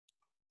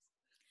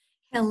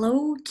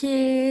Hello,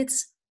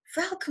 kids.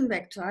 Welcome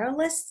back to our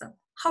lesson.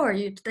 How are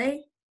you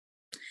today?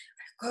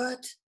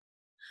 Good.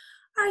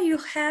 Are you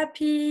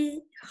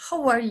happy?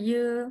 How are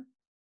you?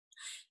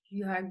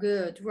 You are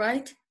good,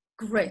 right?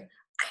 Great.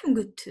 I'm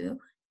good too.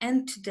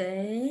 And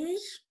today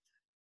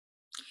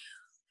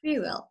we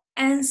will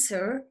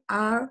answer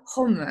our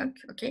homework,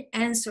 okay?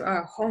 Answer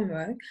our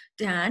homework.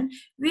 Then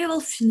we will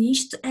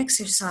finish the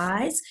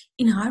exercise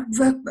in our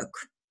workbook,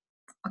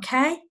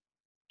 okay?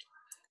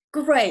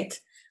 Great.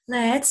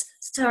 Let's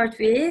start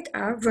with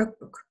our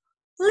workbook.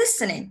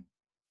 Listening,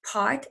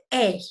 part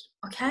A,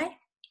 okay?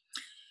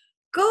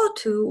 Go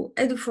to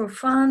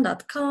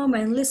eduforfun.com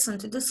and listen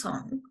to the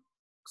song.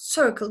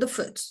 Circle the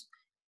foods.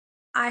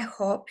 I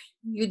hope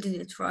you did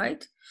it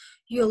right.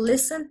 You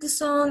listened to the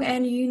song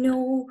and you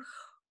know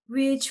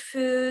which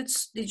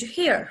foods did you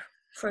hear.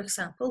 For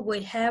example,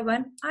 we have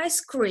an ice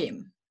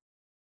cream.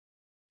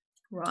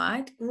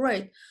 Right?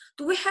 Great.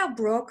 Do we have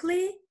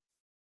broccoli?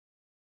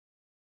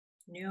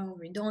 No,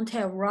 we don't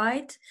have,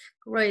 right?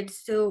 Great.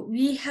 So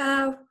we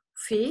have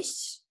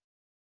fish.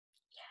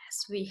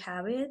 Yes, we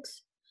have it.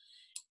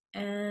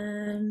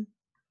 And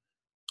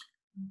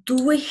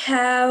do we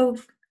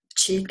have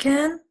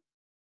chicken?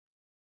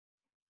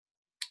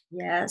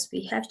 Yes,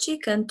 we have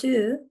chicken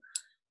too.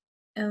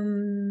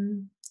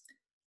 Do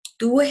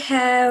we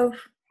have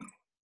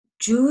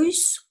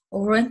juice?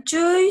 Orange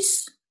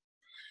juice?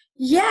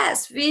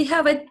 Yes, we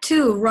have it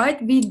too,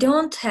 right? We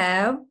don't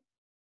have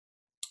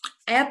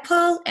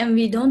apple and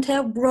we don't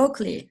have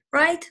broccoli,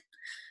 right?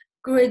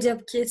 Great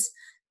job, kids.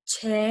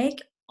 Check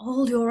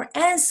all your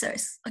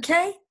answers,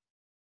 okay?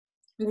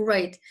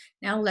 Great.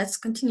 Now let's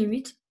continue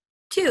with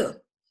 2.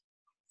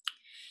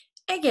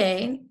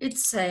 Again, it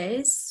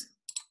says,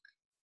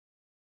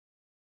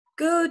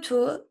 go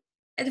to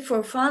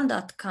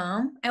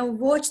edforfun.com and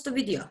watch the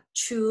video.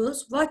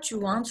 Choose what you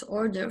want to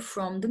order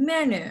from the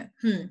menu.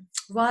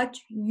 What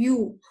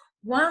you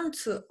want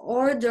to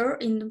order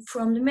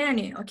from the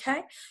menu,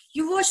 okay?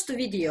 You watch the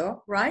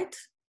video, right?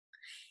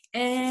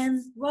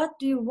 And what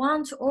do you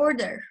want to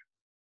order?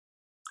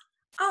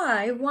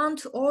 I want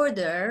to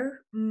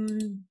order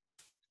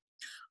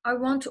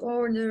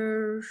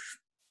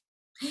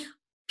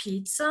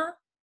pizza,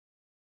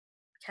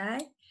 okay?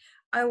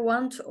 I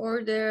want to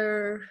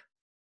order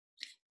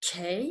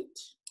cake,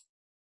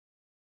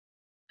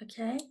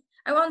 okay?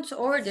 I want to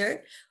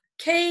order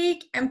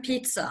cake and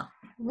pizza.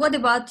 What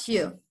about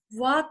you?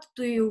 What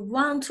do you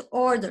want to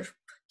order?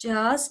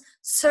 Just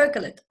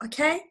circle it,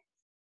 okay?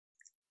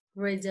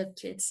 Great job,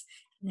 kids.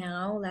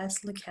 Now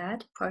let's look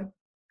at part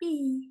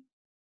B.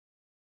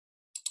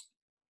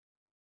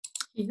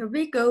 Here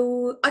we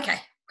go.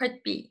 Okay,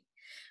 part B.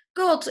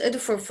 Go to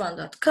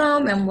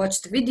eduforfun.com and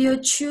watch the video.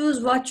 Choose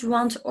what you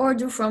want to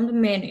order from the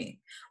menu.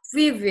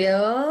 We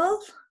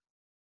will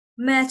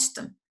match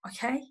them,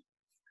 okay?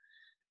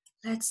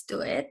 Let's do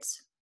it.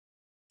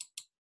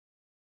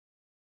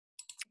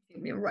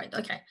 Right,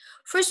 okay.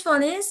 First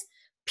one is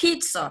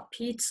pizza.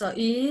 Pizza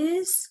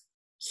is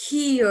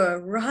here,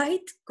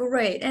 right?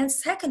 Great. And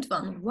second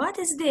one, what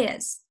is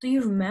this? Do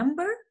you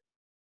remember?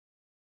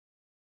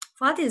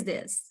 What is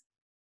this?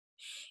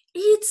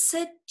 It's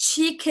a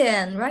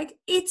chicken, right?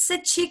 It's a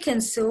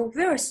chicken. So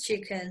where's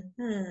chicken?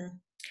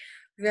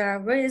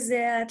 Where is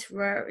it?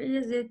 Where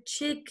is it?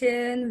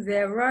 Chicken,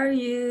 where are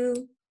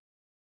you?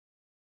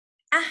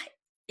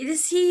 It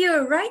is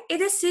here, right?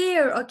 It is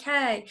here.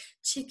 Okay,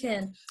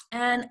 chicken.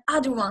 And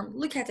other one,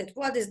 look at it.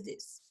 What is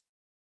this?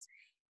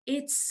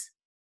 It's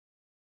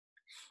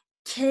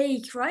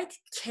cake, right?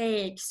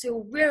 Cake. So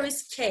where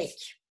is cake?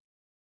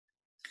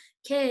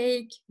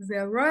 Cake,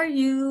 where are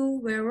you?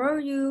 Where are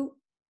you?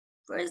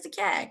 Where is the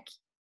cake?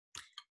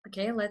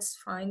 Okay, let's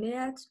find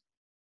it.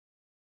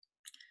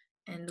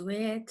 And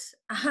wait.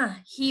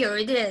 Here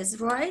it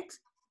is, right?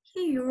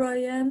 Here I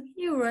am,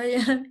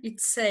 it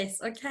says,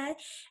 okay?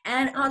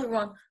 And other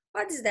one,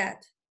 what is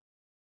that?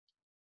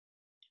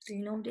 Do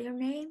you know their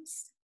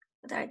names?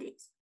 What are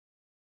these?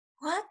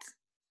 What?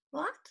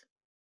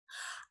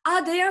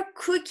 They are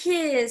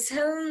cookies.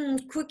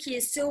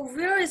 Cookies. So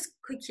where is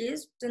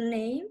cookies? The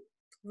name?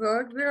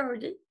 Word, where are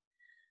they?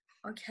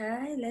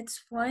 Okay, let's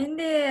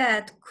find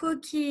it.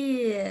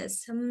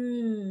 Cookies.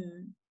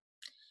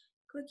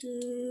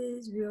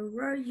 Cookies,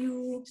 where are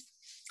you?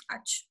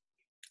 Ouch.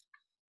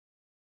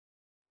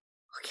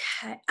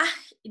 Okay,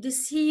 it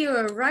is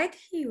here, right?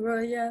 Here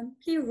I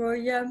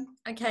am.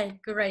 Okay,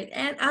 great.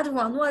 And other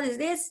one, what is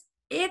this?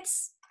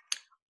 It's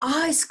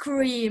ice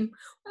cream.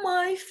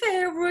 My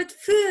favorite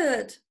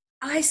food.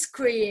 Ice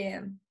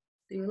cream.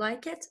 Do you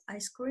like it?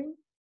 Ice cream?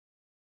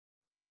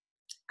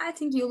 I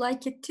think you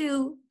like it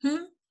too.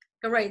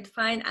 Great,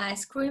 find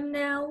ice cream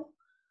now.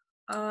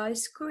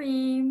 Ice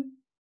cream.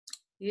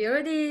 Here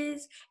it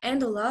is.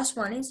 And the last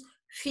one is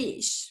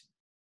fish.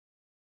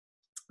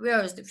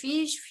 Where is the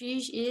fish?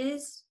 Fish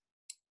is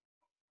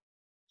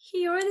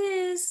here it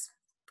is.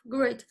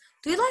 Great.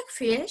 Do you like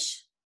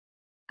fish?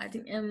 I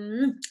think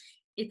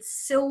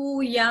it's so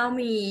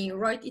yummy,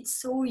 right?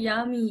 It's so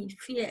yummy,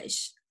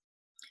 fish.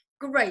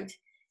 Great.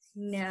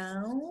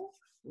 Now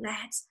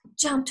let's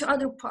jump to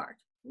other part.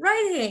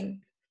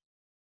 Writing.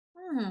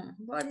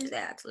 What is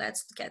that?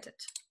 Let's get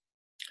it.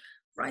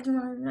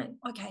 Writing.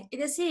 Okay, it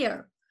is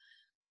here.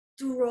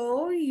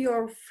 Draw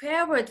your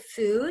favorite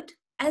food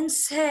and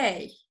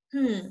say,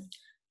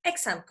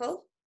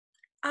 example,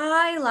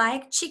 I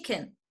like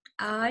chicken.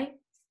 I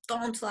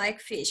don't like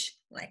fish,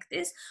 like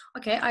this.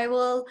 Okay, I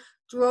will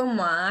draw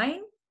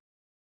mine.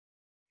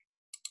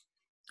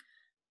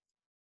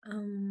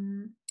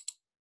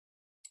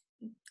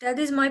 That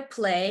is my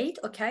plate.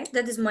 Okay,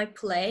 that is my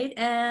plate,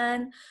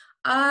 and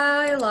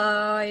I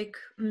like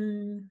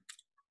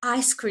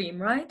ice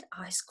cream, right?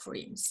 Ice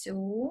cream.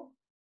 So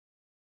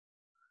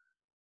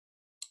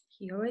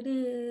here it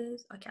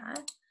is. Okay,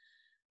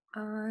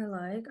 I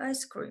like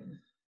ice cream.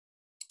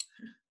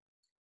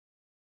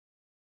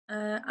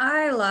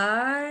 I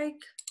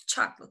like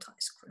chocolate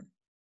ice cream.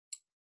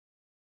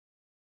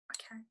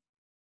 Okay,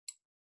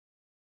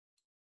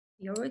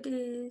 here it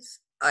is.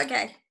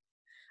 Okay,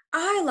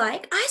 I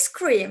like ice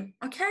cream.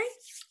 Okay,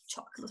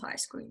 chocolate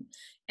ice cream,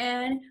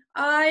 and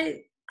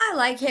I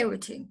like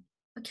everything.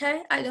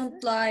 Okay, I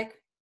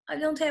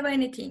don't have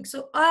anything,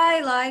 so I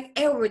like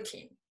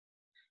everything.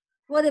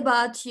 What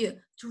about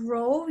you?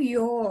 Draw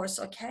yours.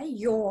 Okay,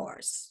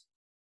 yours.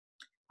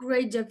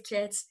 Great job,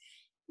 kids.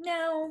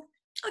 Now,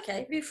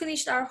 okay, we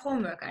finished our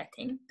homework. I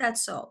think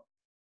that's all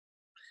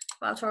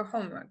about our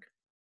homework.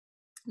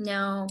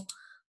 Now,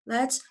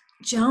 let's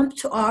jump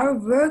to our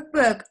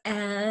workbook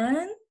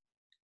and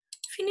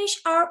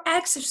finish our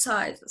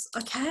exercises,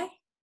 okay?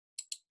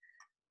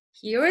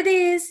 Here it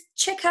is.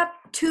 Check up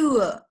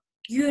 2,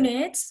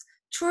 units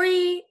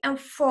 3 and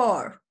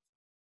 4.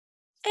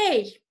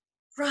 A,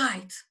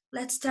 right.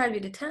 Let's start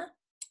with it, huh?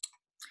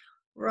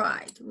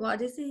 Right,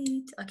 what is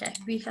it? Okay,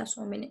 we have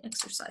so many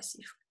exercises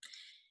here.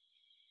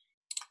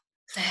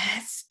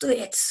 Let's do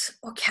it.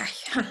 Okay,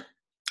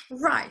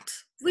 right.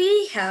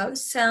 We have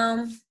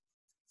some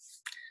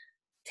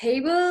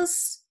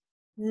tables,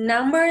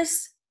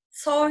 numbers,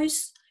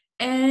 toys,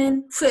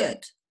 and food.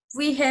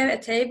 We have a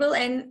table,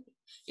 and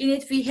in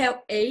it we have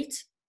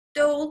 8,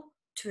 doll,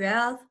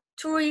 12,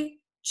 3,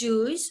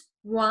 juice,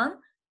 1,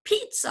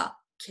 pizza,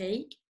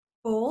 cake,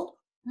 ball,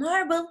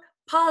 marble,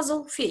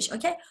 puzzle, fish.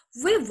 Okay,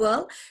 we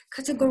will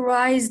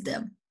categorize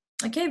them.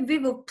 Okay, we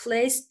will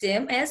place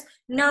them as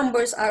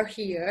numbers are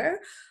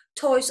here,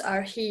 toys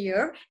are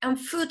here, and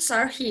foods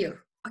are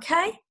here.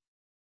 Okay,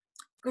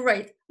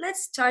 great.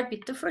 Let's start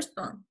with the first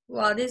one.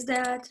 What is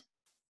that?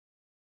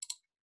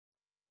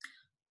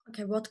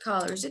 Okay, what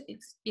color is it?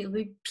 It'll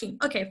be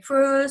pink. Okay,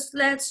 first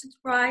let's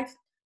write.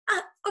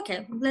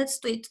 Okay, let's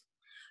do it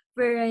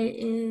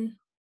very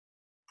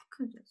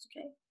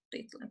okay, do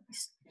it like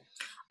this.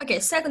 Okay,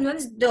 second one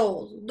is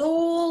doll.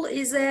 Doll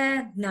is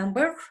a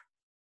number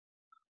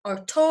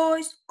or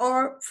toys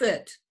or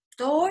food.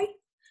 Toy.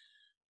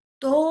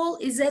 Doll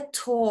is a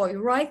toy,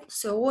 right?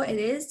 So it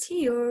is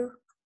here.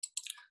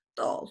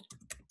 Doll.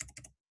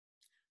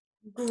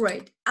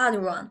 Great.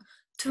 Other one.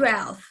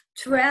 12.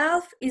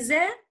 12 is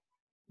a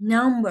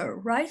number,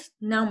 right?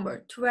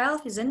 Number.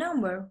 12 is a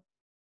number.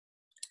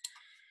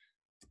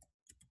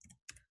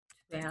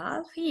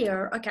 12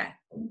 here. Okay.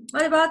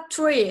 What about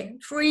 3?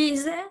 3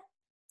 is a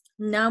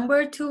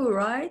number 2,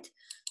 right?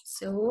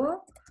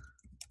 So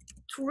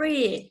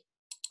 3.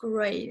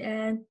 Great.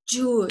 And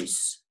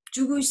juice.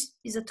 Juice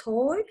is a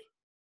toy.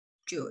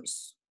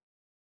 Juice.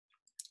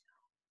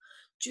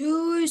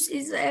 Juice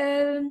is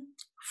a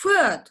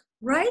food,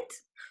 right?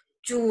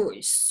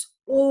 Juice.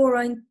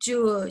 Orange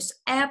juice.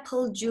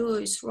 Apple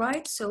juice,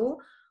 right? So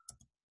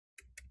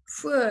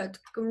food.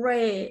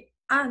 Great.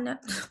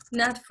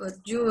 Not food.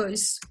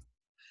 Juice.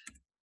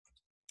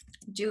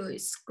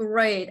 Juice.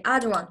 Great.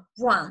 Other one.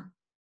 1.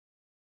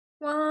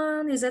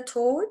 1 is a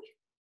toy.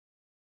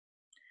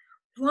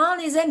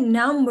 1 is a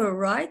number,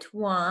 right?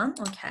 1.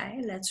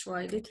 Okay, let's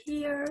write it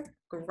here.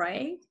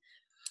 Great.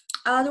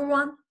 Other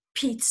one,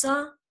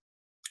 pizza.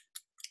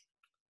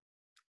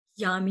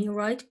 Yummy,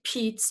 right?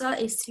 Pizza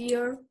is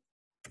here.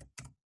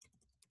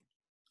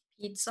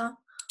 Pizza.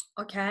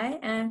 Okay,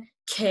 and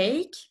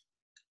cake.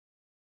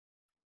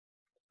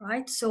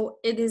 Right? So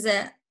it is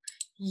a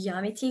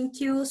yummy thing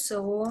too.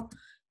 So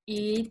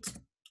eat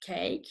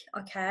cake.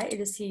 Okay,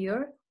 it is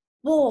here.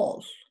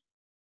 Ball.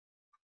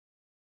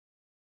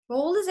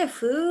 Ball is a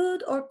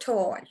food or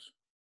toy?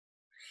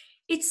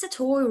 It's a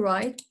toy,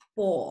 right?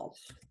 Ball.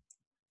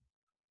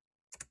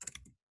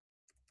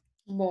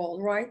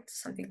 Ball, right?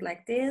 Something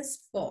like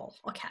this. Ball.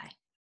 Okay.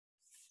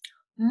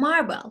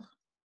 Marble.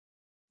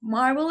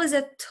 Marble is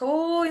a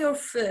toy or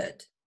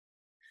food?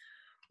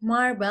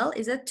 Marble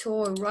is a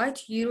toy, right?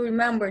 You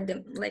remember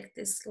them like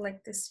this.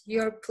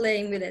 You're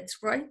playing with it,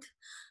 right?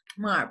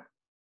 Marble.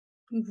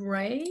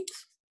 Great.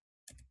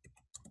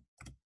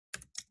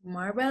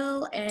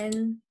 Marble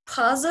and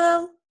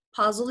puzzle.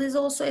 Puzzle is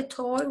also a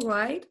toy,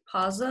 right?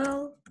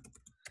 Puzzle.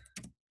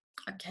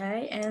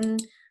 Okay,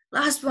 and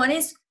last one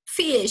is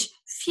fish.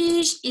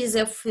 Fish is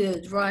a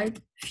food, right?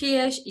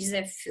 Fish is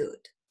a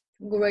food.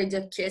 Great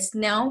job, kids.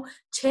 Now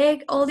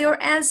check all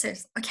your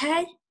answers,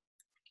 okay?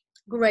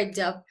 Great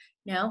job.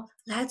 Now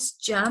let's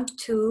jump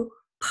to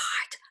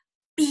part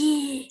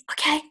B,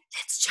 okay?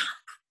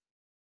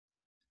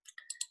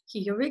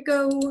 Here we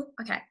go.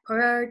 Okay,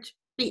 part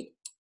B.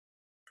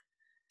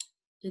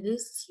 It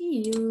is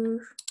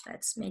here.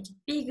 Let's make it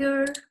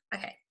bigger.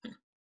 Okay.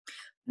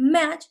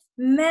 Match,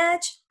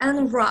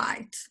 and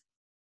write.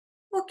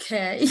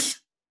 Okay.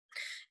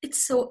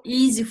 It's so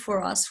easy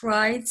for us,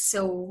 right?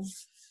 So,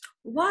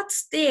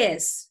 what's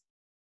this?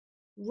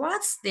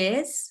 What's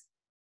this?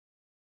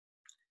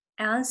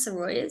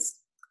 Answer is,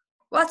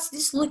 what's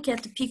this? Look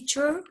at the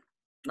picture.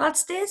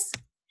 What's this?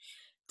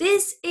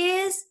 This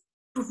is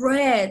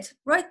bread,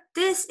 right?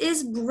 This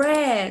is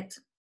bread.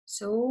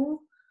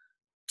 So,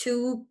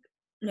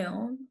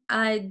 no,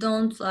 I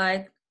don't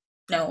like,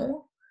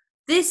 no.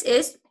 This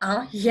is,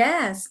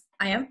 yes,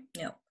 I am,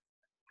 no.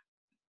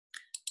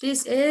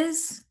 This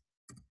is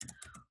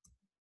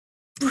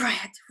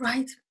bread,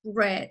 right?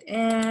 Bread,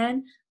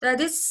 and that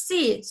is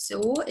C,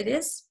 so it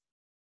is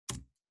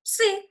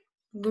C.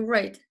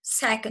 Great.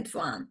 Second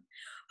one.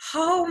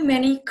 How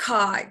many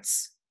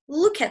kites?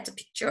 Look at the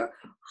picture.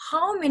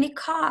 How many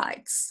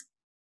kites?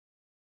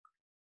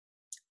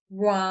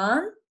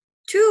 1,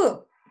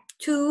 2.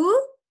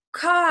 2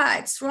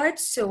 kites, right?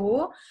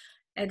 So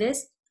it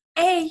is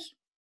A.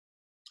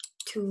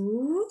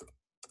 2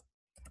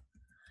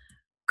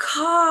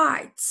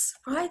 kites,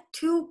 right?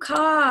 2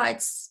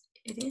 kites.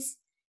 It is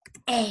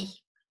A.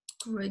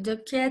 Great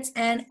job, kids.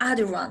 And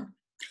other one.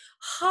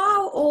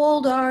 How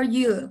old are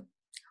you?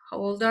 How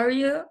old are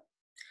you?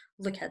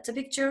 Look at the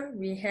picture.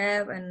 We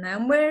have a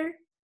number.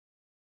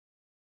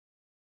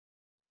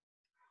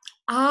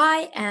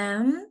 I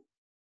am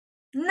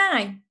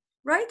 9,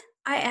 right?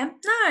 I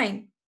am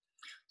 9.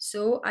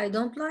 So I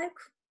don't like.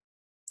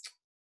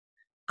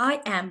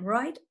 I am,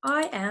 right?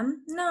 I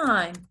am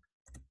 9.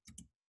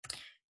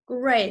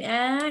 Great.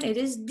 And it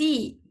is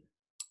D.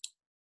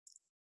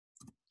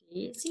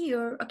 D is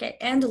here. Okay.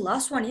 And the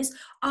last one is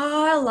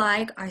I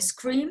like ice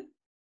cream.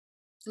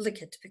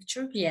 Look at the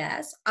picture.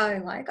 Yes, I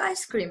like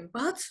ice cream,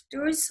 but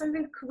there is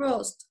something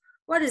crossed.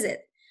 What is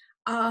it?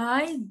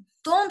 I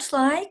don't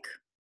like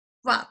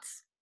what?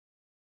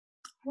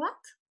 What?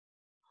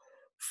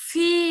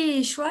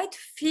 Fish, right?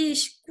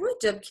 Fish. Good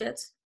job,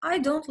 kids. I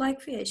don't like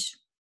fish.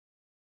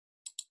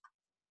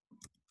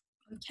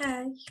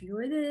 Okay,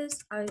 here it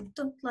is. I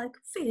don't like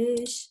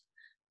fish.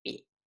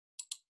 B.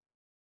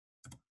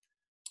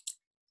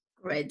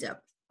 Great job.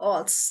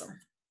 Awesome.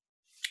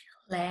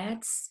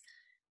 Let's,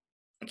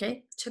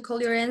 okay, check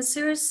all your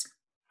answers.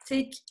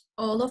 Take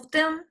all of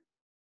them.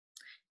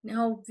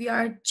 Now we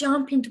are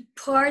jumping to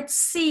part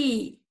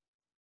C.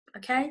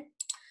 Okay?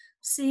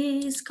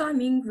 C is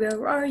coming.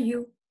 Where are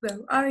you? Where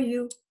are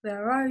you?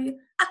 Where are you?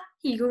 Ah,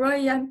 here I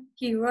am.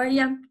 Here I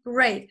am.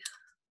 Great.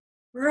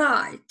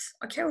 Right.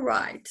 Okay,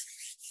 right.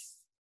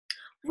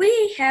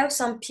 We have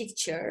some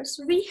pictures.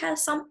 We have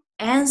some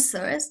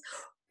answers.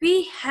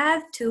 We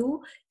have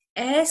to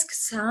ask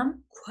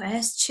some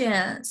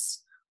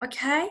questions.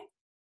 Okay?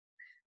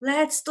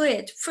 Let's do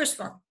it. First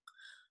one.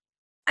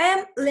 I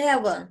am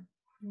 11.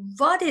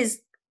 What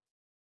is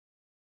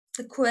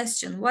the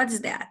question? What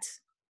is that?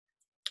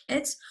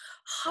 It's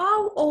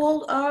how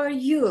old are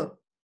you?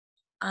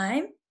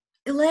 I'm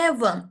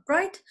 11,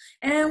 right?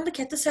 And look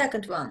at the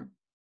second one.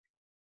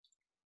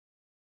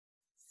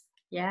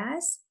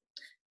 Yes.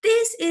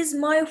 This is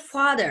my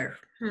father.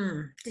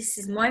 This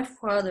is my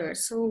father.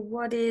 So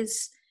what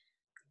is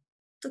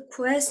the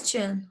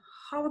question?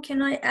 How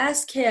can I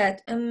ask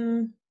it?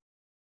 Can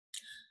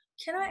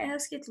I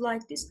ask it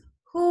like this?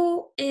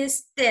 Who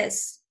is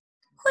this?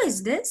 Who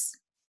is this?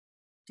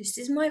 This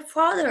is my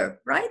father,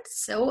 right?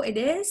 So it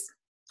is,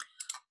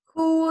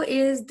 who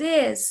is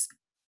this?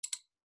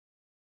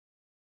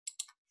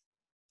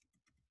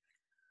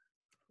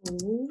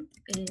 Who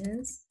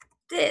is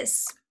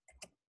this?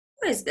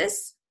 Who is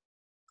this?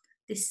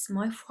 This is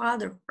my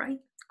father, right?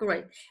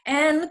 Great.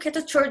 And look at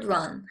the third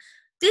one.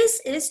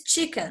 This is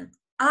chicken.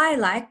 I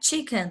like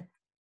chicken.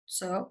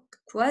 So the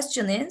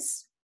question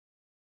is,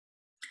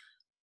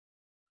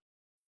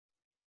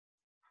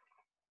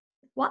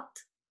 what?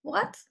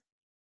 What?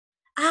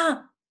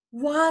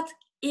 What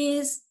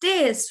is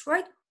this,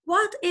 right?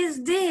 What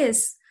is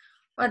this?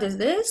 What is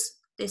this?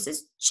 This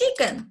is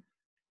chicken.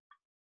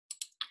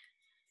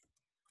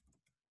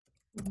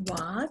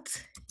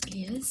 What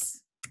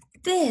is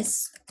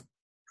this?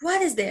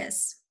 What is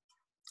this?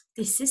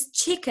 This is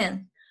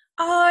chicken.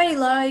 I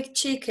like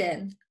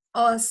chicken.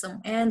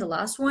 Awesome. And the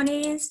last one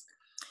is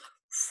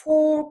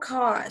 4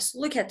 cars.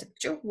 Look at the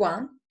picture.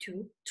 1,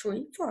 2,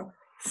 3, 4.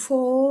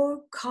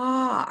 4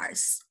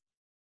 cars.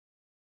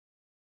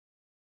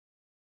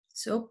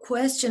 So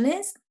question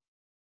is,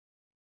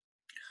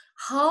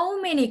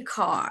 how many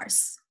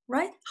cars?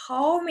 Right?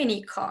 How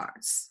many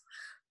cars?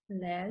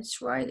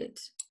 Let's write it.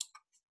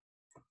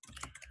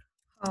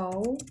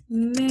 How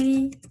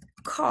many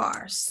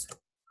cars?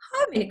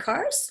 How many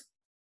cars?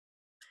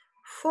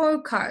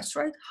 4 cars,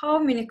 right? How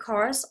many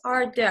cars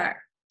are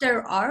there?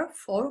 There are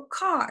 4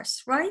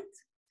 cars, right?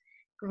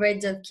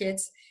 Great job,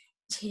 kids.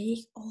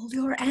 Take all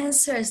your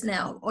answers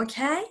now,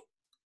 okay?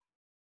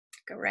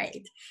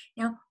 Great.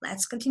 Now,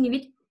 let's continue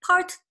with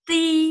part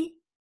D.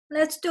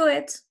 Let's do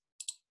it.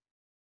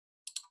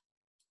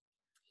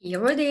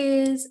 Here it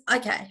is.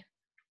 Okay.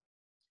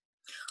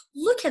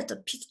 Look at the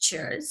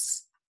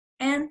pictures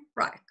and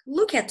right.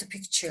 Look at the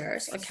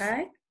pictures,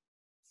 okay?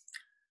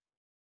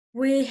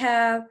 We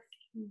have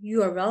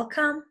you're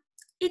welcome.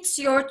 It's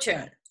your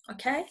turn,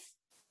 okay?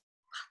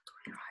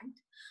 Right.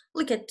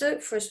 Look at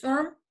the first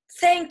one.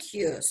 Thank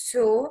you.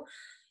 So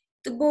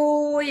the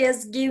boy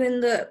is giving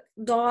the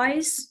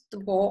dice, the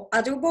boy,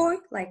 other boy,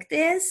 like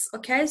this.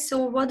 Okay, so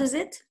what is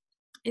it?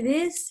 It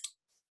is,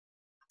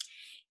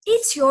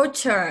 it's your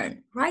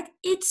turn, right?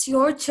 It's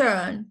your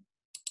turn.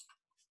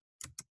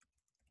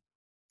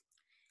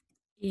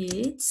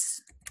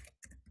 It's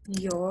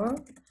your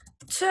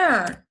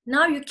turn.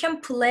 Now you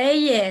can play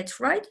it,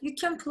 right? You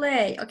can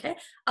play, okay?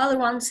 Other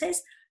one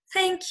says,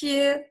 thank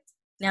you.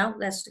 Now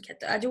let's look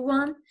at the other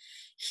one.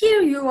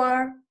 Here you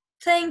are.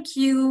 Thank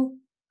you.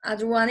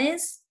 Other one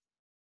is,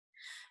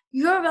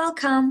 you're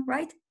welcome,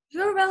 right?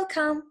 You're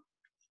welcome.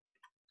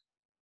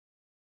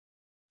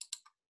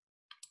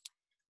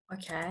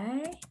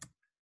 Okay.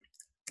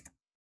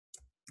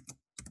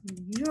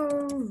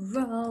 You're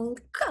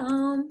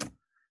welcome.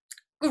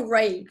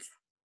 Great.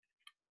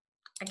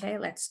 Okay,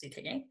 let's do it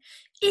again.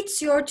 It's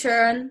your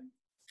turn.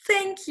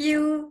 Thank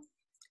you.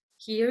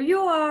 Here you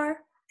are.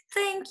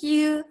 Thank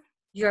you.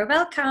 You're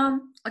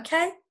welcome.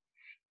 Okay?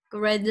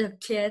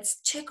 Great,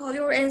 kids. Check all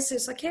your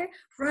answers, okay?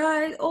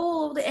 Write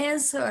all of the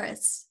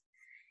answers.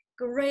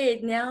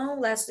 Great. Now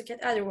let's look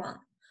at other one.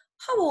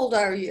 How old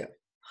are you?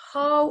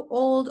 How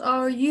old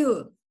are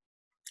you?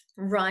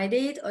 Write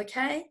it,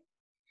 okay?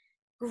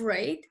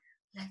 Great.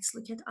 Let's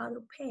look at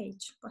other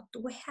page. What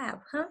do we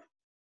have, huh?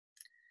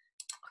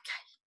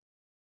 Okay.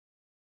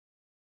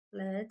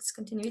 Let's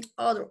continue with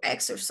other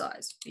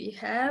exercise. We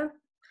have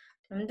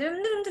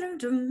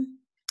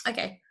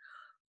okay.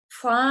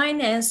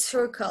 Find and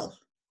circle.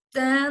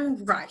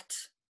 Then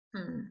write.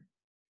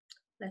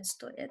 Let's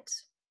do it.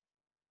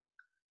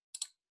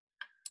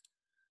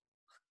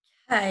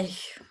 Okay.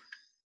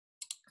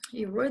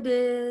 Here it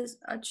is.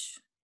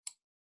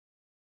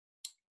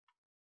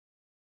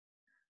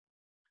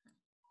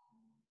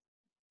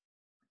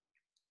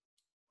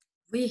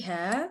 We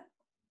have,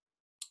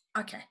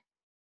 okay.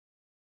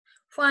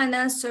 Find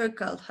and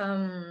circle.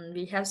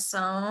 We have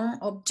some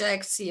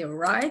objects here,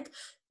 right?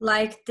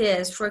 Like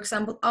this. For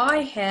example, I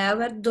have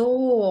a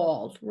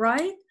doll,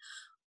 right?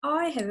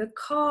 I have a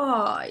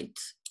kite.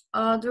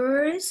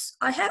 Others,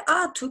 I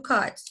have two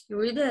kites.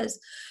 Here it is.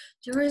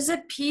 There is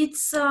a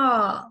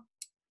pizza.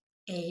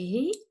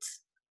 8.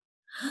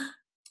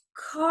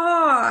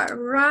 Car,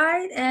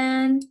 right?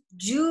 And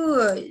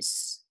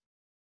juice.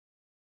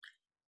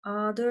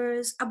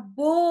 Others, a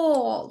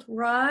ball,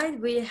 right?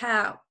 We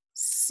have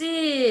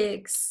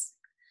 6.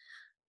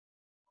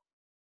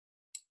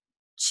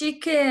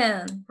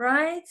 Chicken,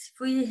 right?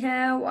 We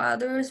have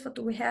others. What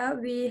do we have?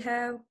 We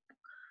have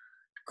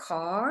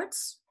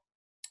cards.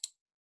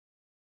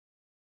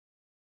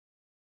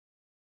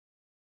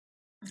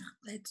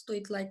 Let's do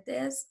it like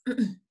this.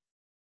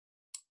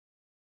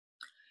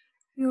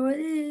 Here it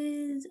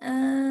is.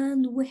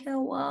 And we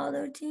have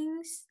other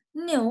things.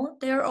 No,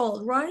 they're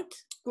all right.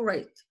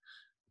 Great.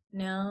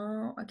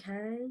 Now,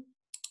 okay.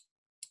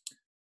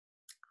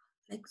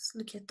 Let's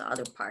look at the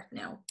other part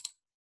now.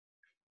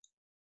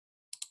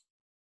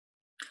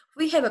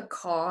 We have a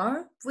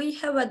car. We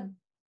have a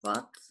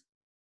what?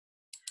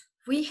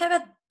 We have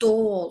a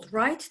doll,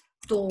 right?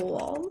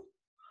 Doll.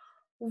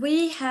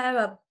 We have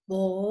a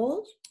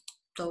ball.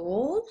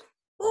 Doll.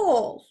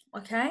 Ball.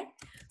 Okay.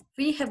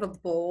 We have a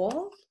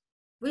ball.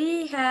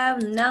 We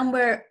have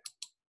number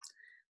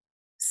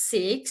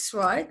 6,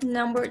 right?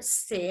 Number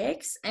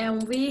 6.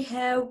 And we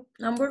have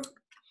number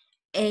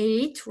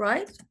 8,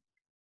 right?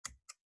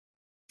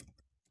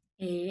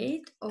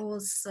 8.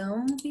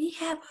 Awesome. We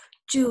have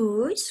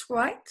juice,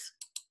 right?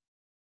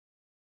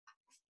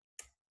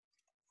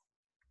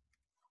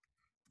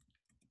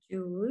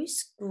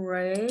 Juice,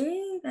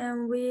 great.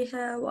 And we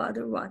have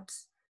other what?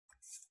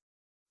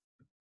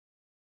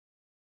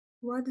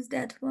 What is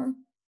that one?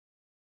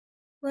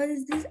 What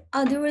is this?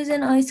 There is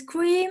an ice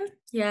cream.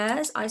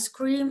 Yes, ice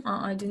cream.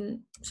 I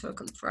didn't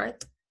circle it,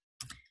 right?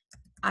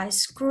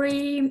 Ice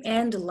cream.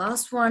 And the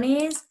last one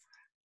is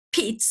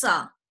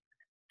pizza.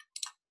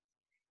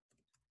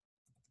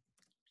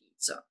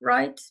 Pizza,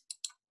 right?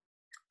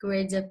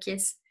 Great job,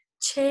 kids.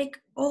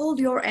 Check all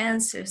your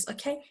answers,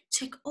 okay?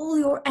 Check all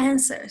your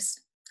answers.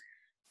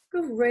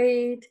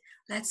 Great.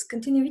 Let's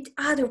continue with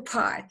other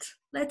part.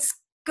 Let's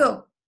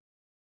go.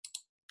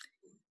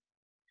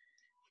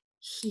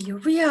 Here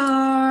we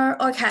are.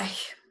 Okay.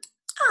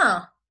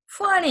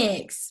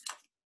 Phonics.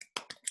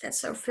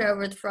 That's our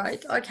favorite,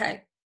 right?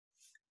 Okay.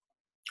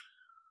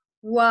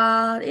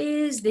 What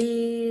is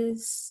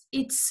this?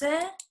 It's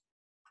a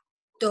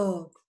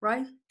dog,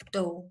 right?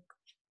 Dog.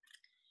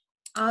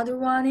 Other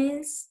one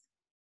is,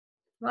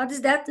 what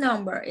is that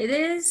number? It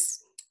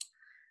is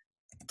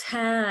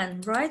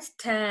 10, right?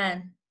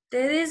 10.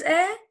 That is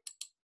a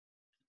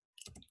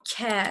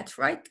cat,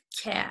 right?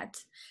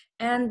 Cat.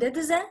 And that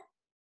is a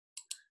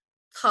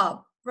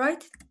tub,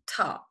 right?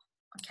 Tub.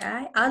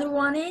 Okay. Other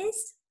one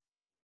is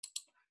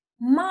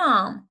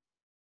mom.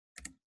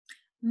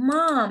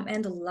 Mom.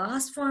 And the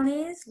last one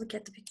is, look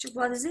at the picture,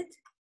 what is it?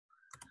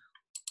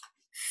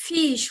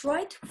 Fish,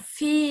 right?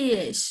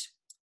 Fish.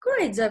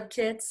 Great job,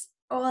 kids.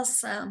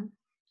 Awesome.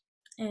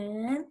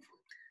 And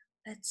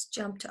let's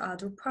jump to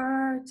other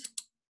part.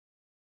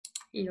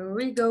 Here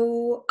we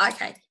go.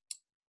 Okay.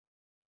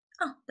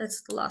 Oh,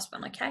 that's the last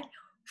one, okay?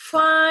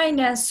 Find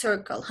and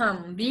circle.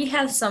 We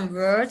have some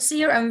words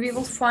here and we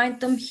will find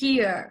them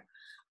here.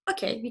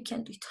 Okay, we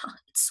can do it.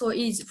 It's so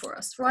easy for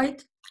us,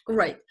 right?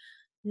 Great.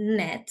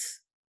 Net,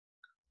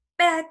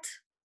 bed,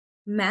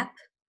 map,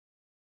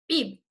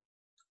 bib,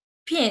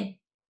 pin,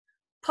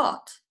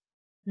 pot,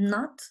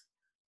 nut,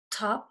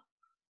 top,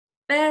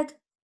 bed,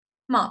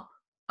 mop.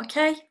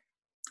 Okay?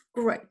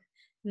 Great.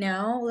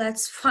 Now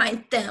let's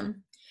find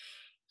them.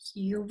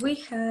 Here we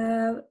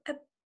have a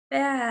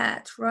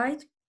bed,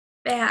 right?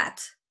 Bed.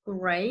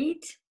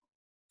 Great.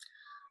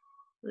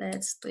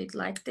 Let's do it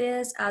like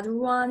this. Other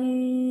one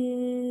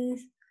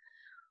is,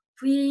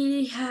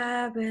 we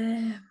have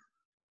a,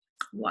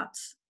 what?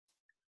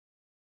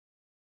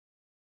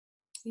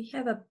 We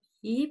have a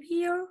beep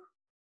here,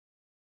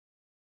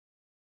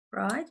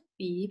 right?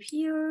 Beep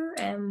here,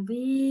 and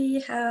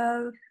we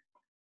have,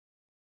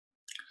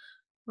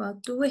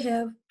 what do we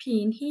have?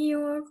 Pin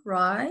here,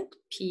 right?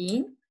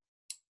 Pin.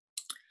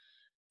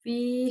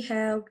 We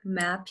have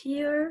map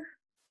here.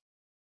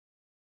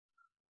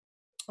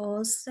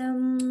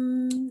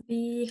 Awesome.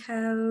 We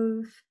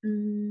have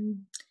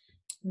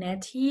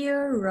net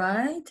here,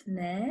 right?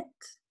 Net.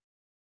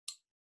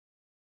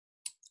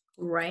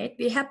 Right.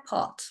 We have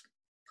pot.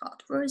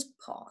 Pot. Where is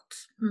pot?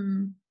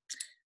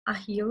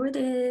 Here it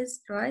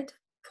is, right?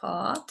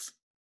 Pot.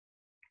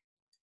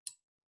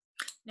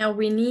 Now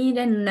we need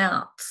a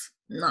nut.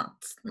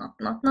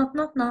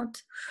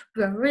 Not.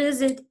 Where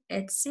is it?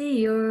 It's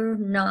here.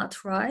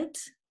 Nut, right?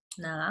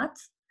 Nut.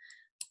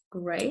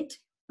 Great.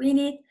 We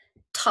need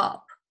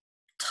top.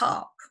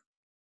 Top.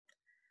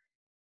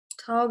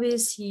 Top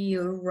is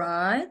here,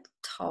 right?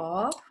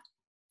 Top.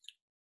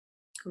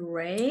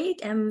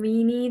 Great. And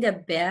we need a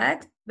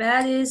bed.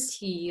 Bed is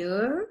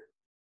here.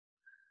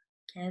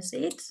 Can you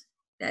see it?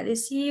 That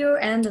is here.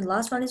 And the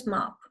last one is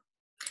mop.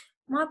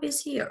 Mop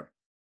is here.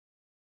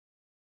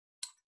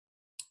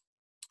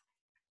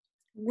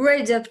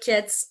 Great job,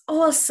 kids.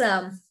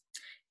 Awesome.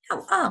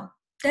 Oh,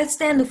 that's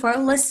the end of our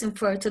lesson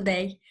for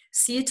today.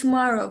 See you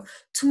tomorrow.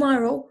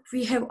 Tomorrow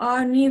we have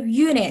our new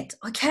unit,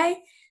 okay?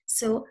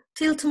 So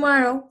till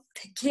tomorrow,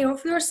 take care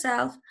of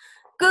yourself.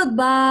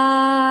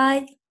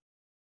 Goodbye.